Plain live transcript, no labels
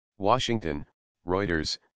Washington,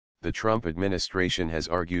 Reuters, the Trump administration has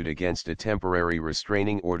argued against a temporary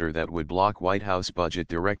restraining order that would block White House Budget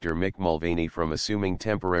Director Mick Mulvaney from assuming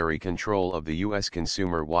temporary control of the U.S.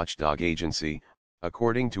 consumer watchdog agency,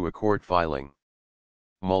 according to a court filing.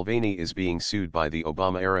 Mulvaney is being sued by the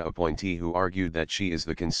Obama-era appointee who argued that she is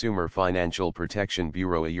the Consumer Financial Protection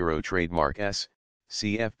Bureau a trademark S,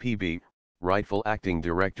 CFPB, rightful acting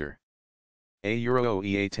director.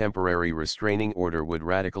 A temporary restraining order would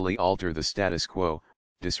radically alter the status quo,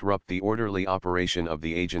 disrupt the orderly operation of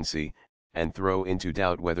the agency, and throw into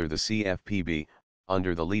doubt whether the CFPB,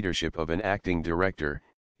 under the leadership of an acting director,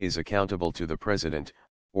 is accountable to the president,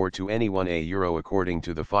 or to anyone according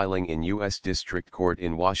to the filing in U.S. District Court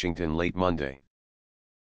in Washington late Monday.